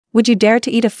Would you dare to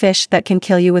eat a fish that can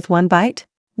kill you with one bite?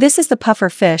 This is the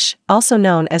pufferfish, also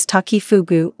known as Taki,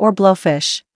 Fugu, or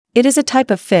Blowfish. It is a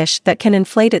type of fish that can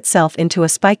inflate itself into a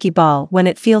spiky ball when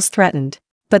it feels threatened.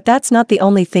 But that's not the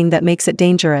only thing that makes it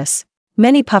dangerous.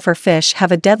 Many pufferfish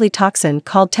have a deadly toxin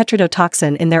called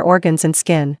tetrodotoxin in their organs and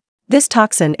skin. This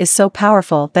toxin is so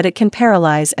powerful that it can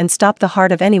paralyze and stop the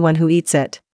heart of anyone who eats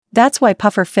it. That's why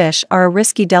pufferfish are a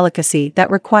risky delicacy that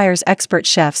requires expert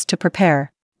chefs to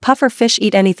prepare. Pufferfish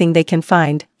eat anything they can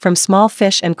find, from small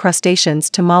fish and crustaceans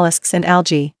to mollusks and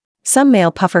algae. Some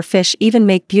male pufferfish even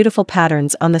make beautiful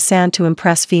patterns on the sand to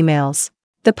impress females.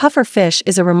 The pufferfish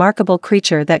is a remarkable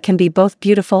creature that can be both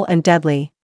beautiful and deadly.